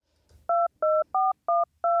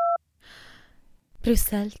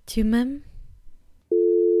Bruxelles, tu m'aimes?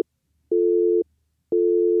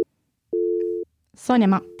 Sonia,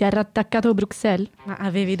 ma ti ha rattaccato Bruxelles? Ma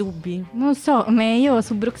avevi dubbi? Non so, ma io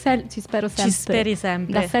su Bruxelles ci spero sempre. Ci speri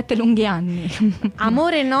sempre. Da 7 lunghi anni.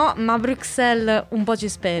 Amore no, ma Bruxelles un po' ci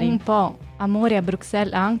speri. Un po'. Amore a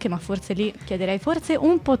Bruxelles anche, ma forse lì chiederei forse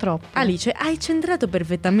un po' troppo. Alice, hai centrato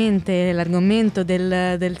perfettamente l'argomento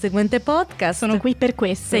del seguente podcast. Sono qui per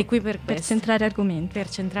questo. Sei qui per questo. Per centrare argomenti. Per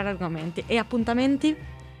centrare argomenti. E appuntamenti?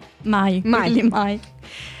 Mai. Mai.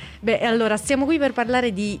 Beh, allora, siamo qui per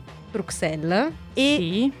parlare di Bruxelles e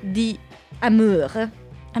sì. di Amour.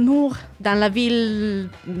 Dans la ville...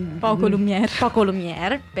 Poco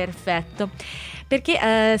lumière, perfetto.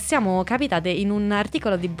 Perché siamo capitate in un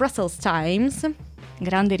articolo di Brussels Times.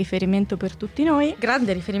 Grande riferimento per tutti noi.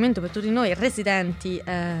 Residenti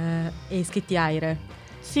e iscritti AIRE.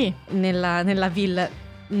 Sì. Nella ville...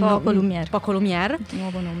 Poco lumière.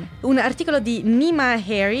 Nuovo nome. Un articolo di Nima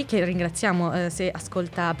Harry, che ringraziamo se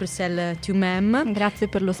ascolta Bruxelles tu m'aimes. Grazie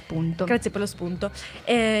per lo spunto.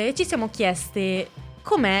 E ci siamo chieste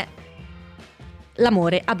com'è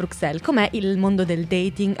l'amore a Bruxelles, com'è il mondo del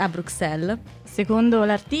dating a Bruxelles. Secondo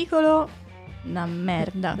l'articolo, una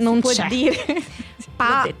merda. Non si c'è. Può dire.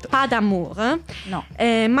 Pas d'amour. No.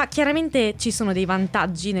 Ma chiaramente ci sono dei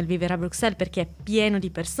vantaggi nel vivere a Bruxelles, perché è pieno di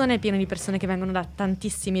persone che vengono da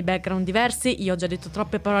tantissimi background diversi. Io ho già detto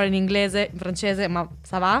troppe parole in inglese, in francese, ma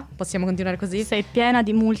ça va? Possiamo continuare così? Sei piena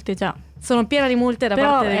di multe già. Sono piena di multe da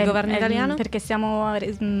parte del governo italiano? Perché siamo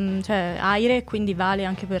AIRE, quindi vale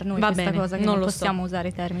anche per noi questa cosa che non possiamo usare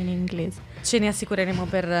i termini in inglese. Ce ne assicureremo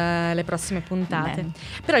per le prossime puntate. Bene.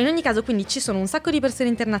 Però in ogni caso quindi ci sono un sacco di persone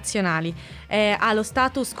internazionali, ha lo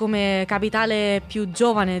status come capitale più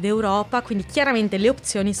giovane d'Europa, quindi chiaramente le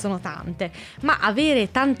opzioni sono tante. Ma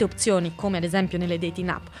avere tante opzioni, come ad esempio nelle dating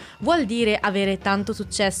app, vuol dire avere tanto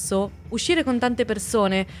successo? Uscire con tante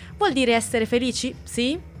persone vuol dire essere felici?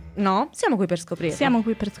 Sì? No? Siamo qui per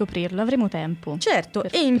scoprirlo. Avremo tempo. Certo,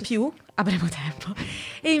 e in più avremo tempo.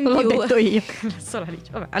 E in L'ho più detto io. Solo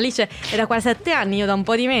Alice. Vabbè, Alice è da qua 7 anni, io da un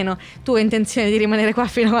po' di meno. Tu hai intenzione di rimanere qua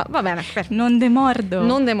fino a... Va bene, perfetto. Non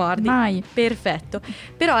demordi. Mai. Perfetto.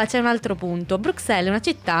 Però c'è un altro punto. Bruxelles è una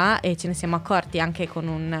città, e ce ne siamo accorti anche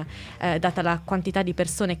con data la quantità di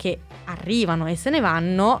persone che arrivano e se ne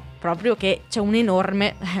vanno, proprio che c'è un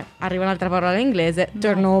enorme, arriva un'altra parola in inglese,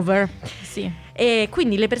 turnover. Sì. E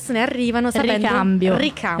quindi le persone arrivano sapendo...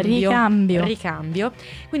 Ricambio.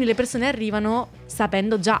 Quindi le persone arrivano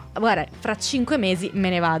sapendo già, guarda, fra 5 mesi me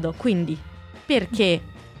ne vado. Quindi perché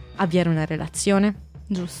avviare una relazione?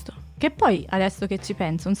 Giusto. Che poi, adesso che ci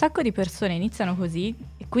penso, un sacco di persone iniziano così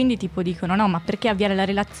e quindi tipo dicono no, ma perché avviare la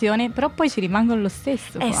relazione? Però poi ci rimangono lo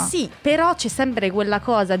stesso qua. Sì, però c'è sempre quella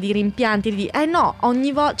cosa di rimpianti, di no,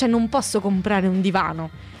 ogni volta, cioè non posso comprare un divano,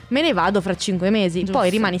 me ne vado fra 5 mesi. Giusto. Poi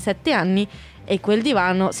rimani 7 anni e quel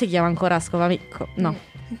divano si chiama ancora scopamico. No.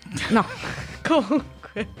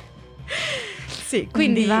 Comunque sì,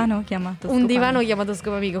 quindi un divano chiamato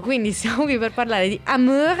scopamico. Quindi siamo qui per parlare di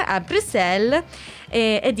amour a Bruxelles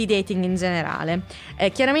e di dating in generale.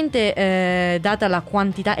 Chiaramente data la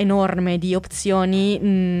quantità enorme di opzioni,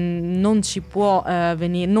 non ci può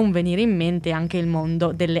non venire in mente anche il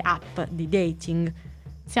mondo delle app di dating.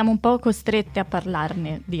 Siamo un po' costrette a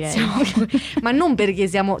parlarne, direi. Ma non perché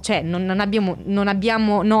siamo, cioè non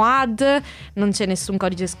abbiamo no ad, non c'è nessun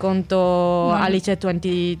codice sconto no. Alice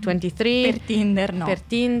 2023 per Tinder, no.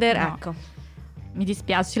 Ecco. Mi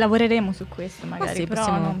dispiace, ci lavoreremo su questo magari, sì, però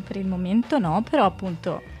non per il momento no, però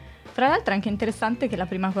appunto fra l'altro è anche interessante che la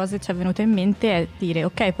prima cosa che ci è venuta in mente è dire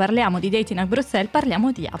ok, parliamo di dating a Bruxelles,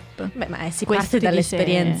 parliamo di app. Beh, ma si parte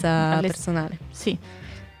dall'esperienza personale. Sì.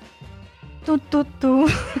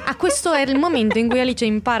 Questo è il momento in cui Alice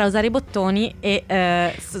impara a usare i bottoni e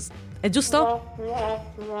è giusto?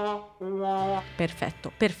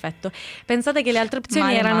 Perfetto. Pensate che le altre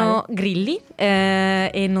opzioni erano grilli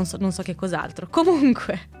e non so che cos'altro.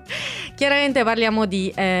 Comunque, chiaramente parliamo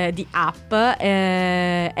di app.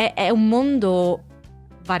 È un mondo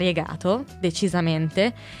variegato,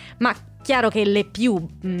 decisamente, ma chiaro che le più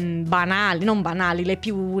banali, non banali, le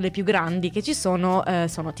più grandi che ci sono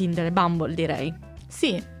Tinder e Bumble, direi.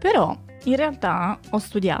 Sì, però in realtà ho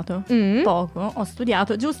studiato poco,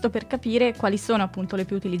 giusto per capire quali sono appunto le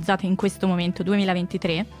più utilizzate in questo momento,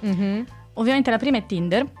 2023. Ovviamente la prima è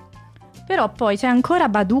Tinder, però poi c'è ancora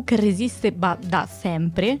Badoo che resiste da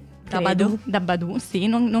sempre. Da Badoo, sì,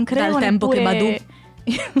 non credo dal tempo che Badoo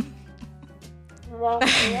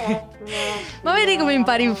Ma vedi come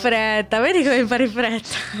impari in fretta,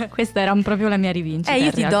 Questa era proprio la mia rivincita.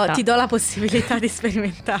 Io ti do la possibilità di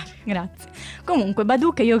sperimentare. Grazie. Comunque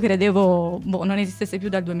Badoo, che io credevo non esistesse più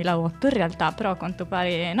dal 2008 in realtà, però a quanto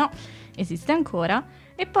pare no, esiste ancora.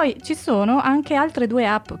 E poi ci sono anche altre 2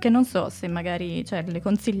 app che non so se magari le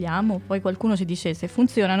consigliamo, poi qualcuno ci dice se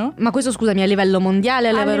funzionano. Ma questo, scusami, a livello mondiale,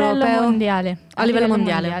 a livello europeo? A livello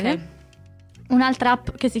mondiale. Ok. Un'altra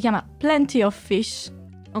app che si chiama Plenty of Fish,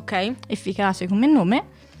 ok, efficace come nome,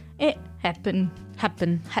 e Happen.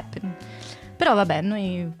 Però vabbè,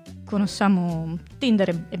 noi conosciamo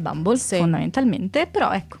Tinder e Bumble, sì, fondamentalmente,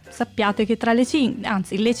 però ecco, sappiate che tra le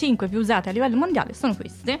 5 più usate a livello mondiale sono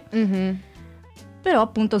queste. Mm-hmm. Però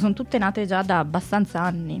appunto sono tutte nate già da abbastanza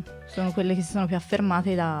anni, sono quelle che si sono più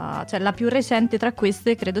affermate la più recente tra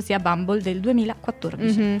queste credo sia Bumble del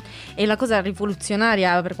 2014. Mm-hmm. E la cosa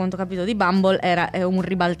rivoluzionaria, per quanto ho capito, di Bumble è un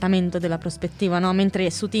ribaltamento della prospettiva, no?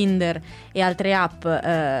 Mentre su Tinder e altre app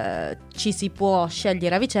ci si può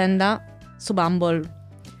scegliere a vicenda, su Bumble...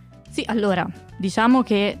 Sì, allora, diciamo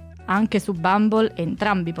che anche su Bumble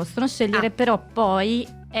entrambi possono scegliere, però poi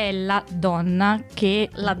è la donna che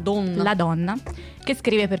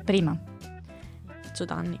scrive per prima.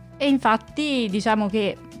 Danni. E infatti diciamo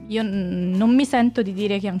che io non mi sento di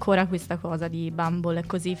dire che ancora questa cosa di Bumble è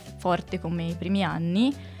così forte come i primi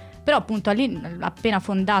anni, però appunto appena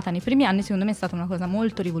fondata nei primi anni secondo me è stata una cosa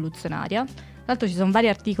molto rivoluzionaria. Tra l'altro ci sono vari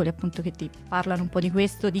articoli appunto che ti parlano un po' di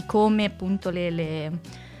questo, di come appunto le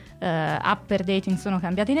app per dating sono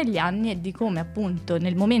cambiati negli anni e di come appunto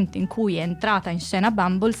nel momento in cui è entrata in scena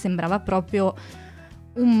Bumble sembrava proprio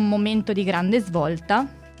un momento di grande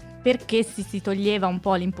svolta, perché si toglieva un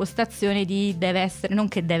po' l'impostazione di deve essere, non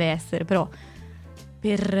che deve essere, però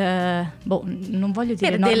per non voglio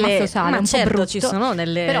dire norma sociale, ma un certo, po' brutto, ci sono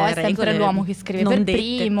delle però è regole sempre l'uomo che scrive per dette.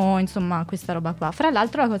 primo, insomma questa roba qua. Fra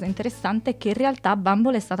l'altro la cosa interessante è che in realtà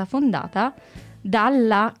Bumble è stata fondata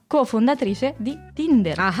dalla cofondatrice di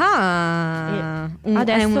Tinder. Adesso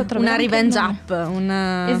una revenge app.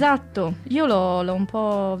 Esatto, io l'ho un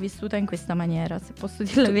po' vissuta in questa maniera, se posso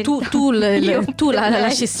dire la verità. Tu la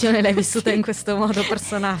scissione l'hai vissuta in questo modo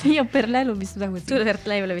personale. Io per lei l'ho vissuta così. Tu per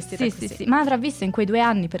lei l'hai vissuta così. Sì, ma avrà visto in quei 2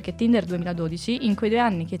 anni, perché Tinder 2012, in quei 2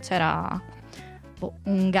 anni che c'era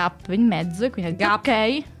un gap in mezzo, e quindi gap,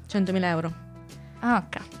 ok, 100.000 euro. Ah,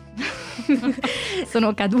 cazzo.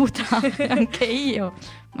 Sono caduta anche io,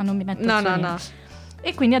 ma non mi metto no.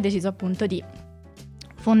 E quindi ha deciso appunto di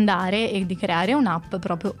fondare e di creare un'app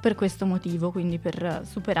proprio per questo motivo, quindi per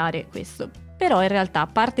superare questo. Però in realtà, a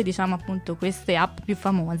parte diciamo appunto queste app più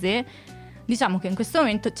famose, diciamo che in questo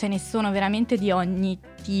momento ce ne sono veramente di ogni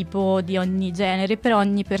tipo, di ogni genere, per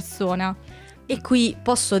ogni persona. E qui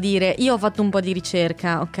posso dire, io ho fatto un po' di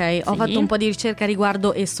ricerca, ok? Sì. Ho fatto un po' di ricerca a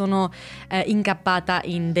riguardo e sono incappata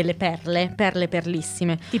in delle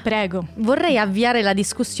perlissime. Ti prego. Vorrei avviare la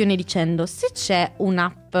discussione dicendo, se c'è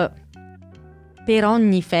un'app per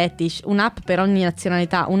ogni fetish, un'app per ogni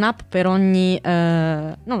nazionalità, un'app per ogni,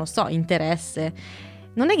 non lo so, interesse,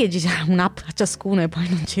 non è che ci sarà un'app a ciascuno e poi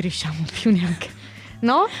non ci riusciamo più neanche...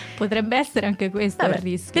 No? Potrebbe essere anche questo il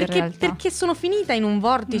rischio, perché sono finita in un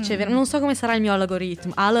vortice, non so come sarà il mio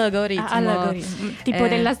algoritmo. Tipo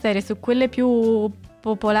della serie, su quelle più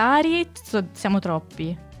popolari siamo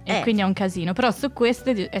troppi e quindi è un casino, però su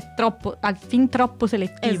queste è troppo, fin troppo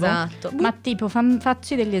selettivo. Esatto. Ma tipo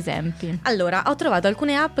facci degli esempi. Allora, ho trovato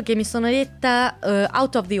alcune app che mi sono detta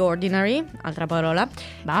out of the ordinary, altra parola.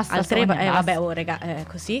 Basta, altre, Sonia, vabbè, raga,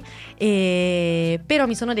 così. Però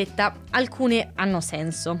mi sono detta alcune hanno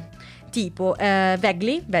senso. Tipo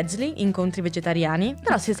vegli, incontri vegetariani.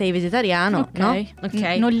 Però se sei vegetariano, no? Ok.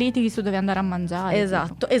 Non litighi su dove andare a mangiare.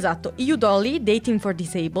 Esatto. Udoli, dating for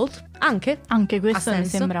disabled. Anche questo mi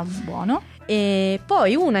sembra buono. E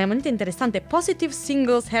poi una molto interessante, positive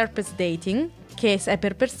singles herpes dating, che è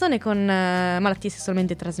per persone con malattie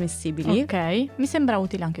sessualmente trasmissibili. Ok, mi sembra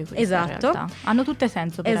utile anche questo. Esatto. In realtà. Hanno tutte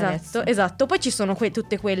senso per adesso. Esatto. Poi ci sono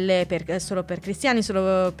tutte quelle solo per cristiani,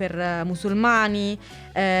 solo per musulmani.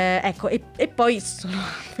 Ecco, e poi sono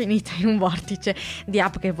finita in un vortice di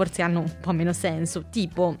app che forse hanno un po' meno senso.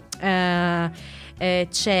 Tipo, c'è...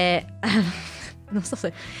 non so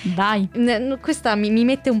se... Vai. Questa mi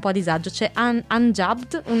mette un po' a disagio. C'è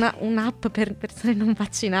Unjabbed, un'app per persone non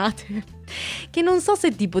vaccinate, che non so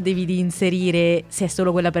se tipo devi inserire se è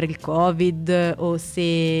solo quella per il Covid o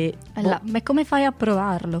se... Ma come fai a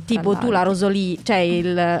provarlo? Tipo tu la rosolì, cioè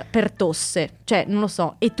il per tosse, cioè non lo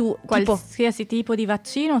so, e tu... Qualsiasi tipo di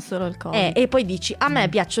vaccino o solo il Covid? E poi dici, a me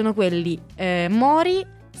piacciono quelli mori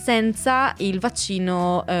senza il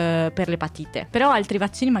vaccino per l'epatite. Però altri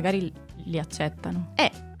vaccini magari li accettano.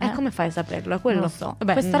 come fai a saperlo? Quello Non lo so.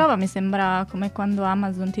 Vabbè, Questa roba mi sembra come quando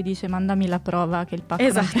Amazon ti dice mandami la prova che il pacco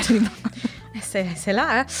non ti è arrivato. Se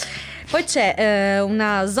là, Poi c'è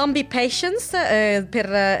una zombie patience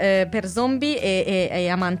per zombie e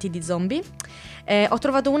amanti di zombie. Ho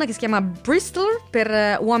trovato una che si chiama Bristol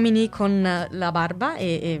per uomini con la barba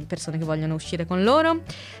e persone che vogliono uscire con loro.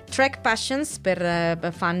 Track Passions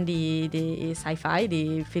per fan di sci-fi,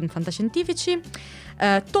 di film fantascientifici.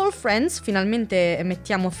 Tall Friends, finalmente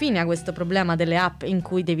mettiamo fine a questo problema delle app in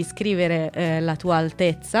cui devi scrivere la tua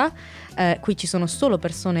altezza. Qui ci sono solo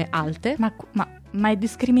persone alte. Ma è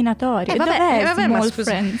discriminatorio. Vabbè, ma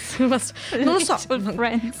scusa. Non lo so.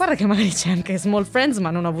 Guarda che magari c'è anche Small Friends, ma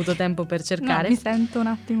non ho avuto tempo per cercare. No, mi sento un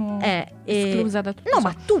attimo esclusa da tutto. No,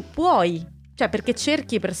 ma tu puoi. Cioè, perché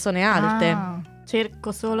cerchi persone alte.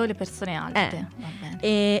 Cerco solo le persone alte. Va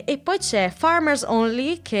bene. E poi c'è Farmers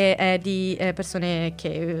Only, che è di persone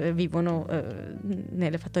che vivono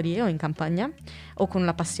nelle fattorie o in campagna o con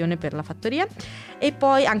la passione per la fattoria. E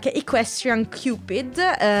poi anche Equestrian Cupid,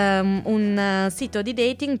 un sito di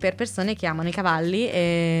dating per persone che amano i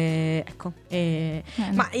cavalli.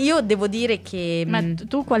 Ma io devo dire che... Ma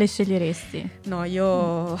tu quale sceglieresti? No,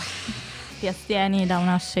 io... Ti astieni da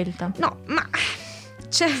una scelta? No, ma...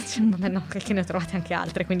 vabbè, no, perché ne ho trovate anche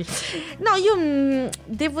altre, quindi no, io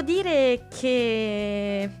devo dire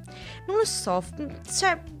che non lo so,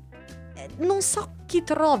 cioè non so chi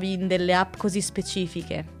trovi in delle app così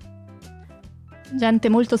specifiche. Gente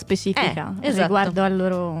molto specifica esatto. Riguardo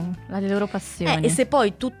alle loro passioni. E se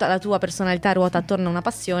poi tutta la tua personalità ruota attorno a una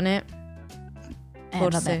passione,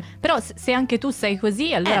 forse. Vabbè. Però se anche tu sei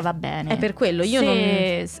così, allora va bene. È per quello.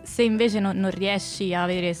 Se invece non riesci a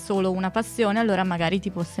avere solo una passione, allora magari ti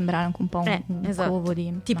può sembrare anche un po' un covo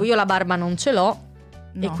di... Tipo io la barba non ce l'ho.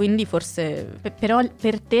 No. E quindi forse però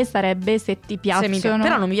per te sarebbe se ti piacciono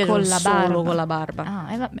però non mi piace con la solo barba. Con la barba.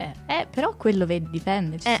 Vabbè. Però quello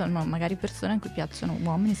dipende. Ci sono magari persone a cui piacciono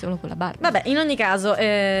uomini solo con la barba. Vabbè, in ogni caso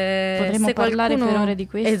potremmo se parlare qualcuno... per ore di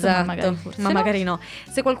questo. Esatto, ma magari no.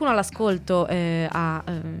 Se qualcuno all'ascolto ha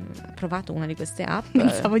provato una di queste app,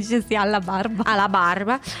 pensavo dicessi alla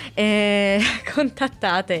barba,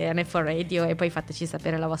 contattate NF Radio e poi fateci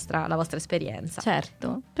sapere la vostra esperienza.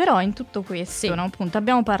 Certo. Però in tutto questo, no, appunto,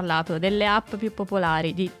 abbiamo parlato delle app più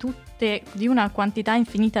popolari, di una quantità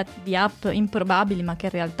infinita di app improbabili, ma che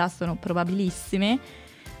in realtà sono probabilissime.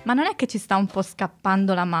 Ma non è che ci sta un po'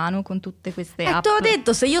 scappando la mano con tutte queste app? Te l'ho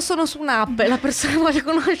detto, se io sono su un'app e la persona vuole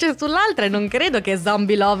conoscere sull'altra, non credo che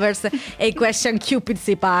Zombie Lovers e Question Cupid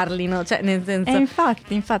si parlino, cioè nel senso...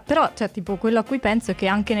 Infatti, però cioè, tipo quello a cui penso è che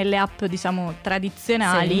anche nelle app, diciamo,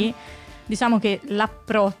 tradizionali, diciamo che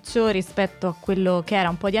l'approccio rispetto a quello che era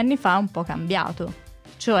un po' di anni fa è un po' cambiato.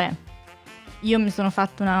 Cioè, io mi sono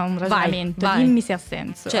fatto un ragionamento, vai. Dimmi se ha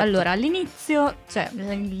senso. Certo. Allora, all'inizio,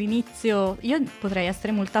 io potrei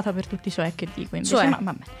essere multata per tutti i cioè che dico, invece,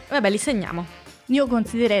 ma vabbè, li segniamo. Io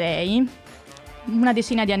considererei una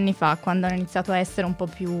decina di anni fa, quando hanno iniziato a essere un po'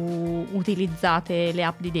 più utilizzate le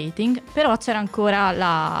app di dating, però c'era ancora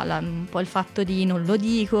un po' il fatto di non lo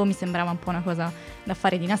dico, mi sembrava un po' una cosa da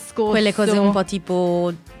fare di nascosto. Quelle cose un po'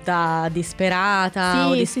 tipo da disperata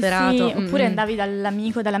o disperato. Sì. Oppure andavi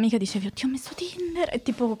dall'amica e dicevi oddio ho messo Tinder, e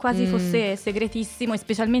tipo quasi fosse segretissimo, e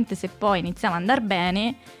specialmente se poi iniziava a andare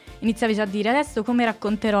bene, iniziavi già a dire adesso come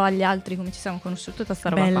racconterò agli altri come ci siamo conosciuti, tutta sta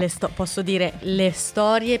roba posso dire le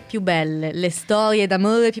storie più belle, le storie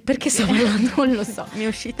d'amore più... perché non lo so, mi è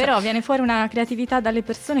uscita. Però viene fuori una creatività dalle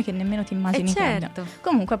persone che nemmeno ti immagini. Certo.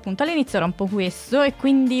 Comunque appunto all'inizio era un po' questo, e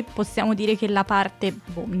quindi possiamo dire che la parte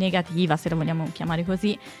negativa, se la vogliamo chiamare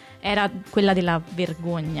così, era quella della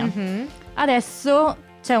vergogna. Adesso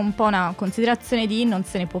c'è un po' una considerazione di non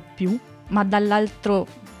se ne può più, ma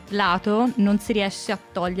dall'altro lato non si riesce a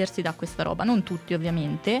togliersi da questa roba, non tutti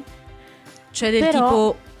ovviamente, cioè del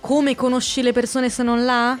tipo come conosci le persone se non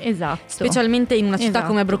là? Esatto. Specialmente in una città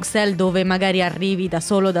come Bruxelles, dove magari arrivi da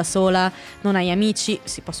solo, da sola, non hai amici,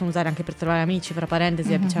 si possono usare anche per trovare amici, fra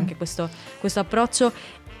parentesi, c'è anche questo approccio,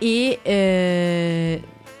 e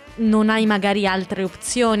non hai magari altre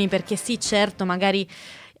opzioni, perché sì, certo, magari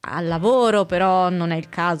al lavoro, però non è il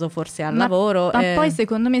caso forse al lavoro. Ma poi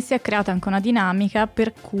secondo me si è creata anche una dinamica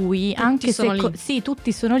per cui tutti anche se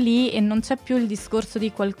tutti sono lì e non c'è più il discorso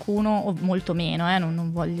di qualcuno, o molto meno,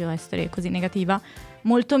 non voglio essere così negativa,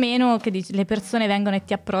 molto meno che le persone vengono e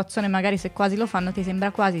ti approcciano, e magari se quasi lo fanno ti sembra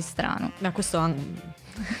quasi strano. Ma questo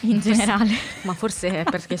in generale. Ma forse è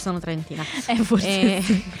perché sono trentina. Forse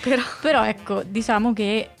sì. Però ecco, diciamo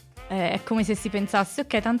che è come se si pensasse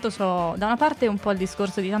ok, tanto so, da una parte un po' il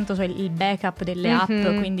discorso di tanto so il backup delle app,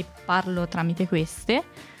 quindi parlo tramite queste,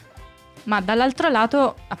 Ma dall'altro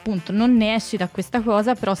lato, appunto, non ne esci da questa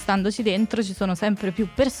cosa, però standoci dentro ci sono sempre più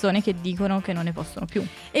persone che dicono che non ne possono più.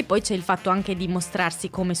 E poi c'è il fatto anche di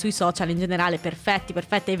mostrarsi come sui social in generale perfetti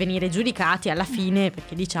e venire giudicati alla fine,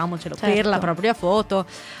 perché diciamocelo, certo, per la propria foto,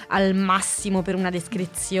 al massimo per una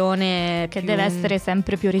descrizione che deve essere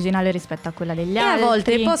sempre più originale rispetto a quella degli e altri. a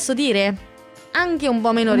volte posso dire anche un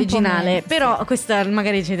po' meno originale, però sì, questa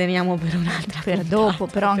magari ci teniamo per un'altra per puntata, dopo,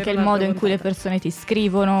 però anche il modo in cui le persone ti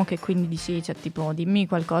scrivono, che quindi dici, cioè tipo dimmi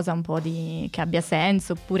qualcosa un po' che abbia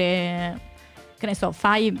senso, oppure che ne so,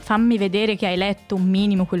 fammi vedere che hai letto un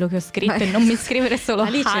minimo quello che ho scritto e non mi scrivere solo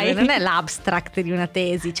Alice, non è l'abstract di una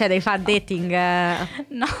tesi, cioè devi fare dating.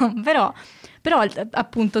 No, però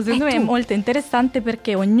appunto secondo me è molto interessante,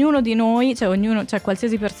 perché ognuno di noi, cioè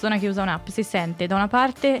qualsiasi persona che usa un'app si sente da una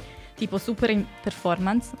parte tipo super in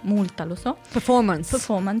performance, multa, lo so.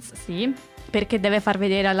 Performance, sì, perché deve far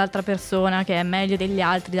vedere all'altra persona che è meglio degli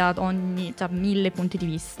altri da 1000 punti di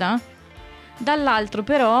vista. Dall'altro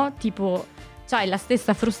però, tipo, c'hai la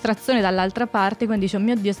stessa frustrazione dall'altra parte quando dici, oh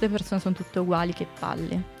mio Dio, queste persone sono tutte uguali, che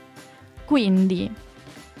palle. Quindi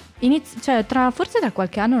forse tra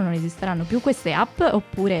qualche anno non esisteranno più queste app,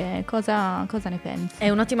 oppure cosa ne pensi?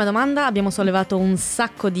 È un'ottima domanda, abbiamo sollevato un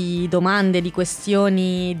sacco di domande, di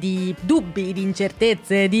questioni, di dubbi, di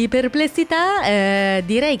incertezze, di perplessità.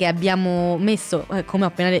 Direi che abbiamo messo, come ho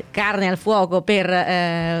appena detto, carne al fuoco per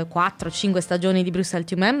 4-5 stagioni di Bruxelles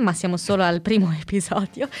to Men, ma siamo solo al primo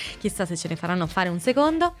episodio, chissà se ce ne faranno fare un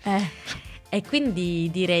secondo. E quindi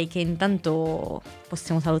direi che intanto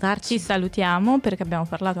possiamo salutarci. Ci salutiamo perché abbiamo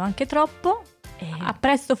parlato anche troppo. A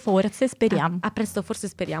presto forse, speriamo. A presto forse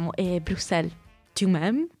speriamo. E Bruxelles to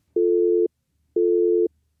Men.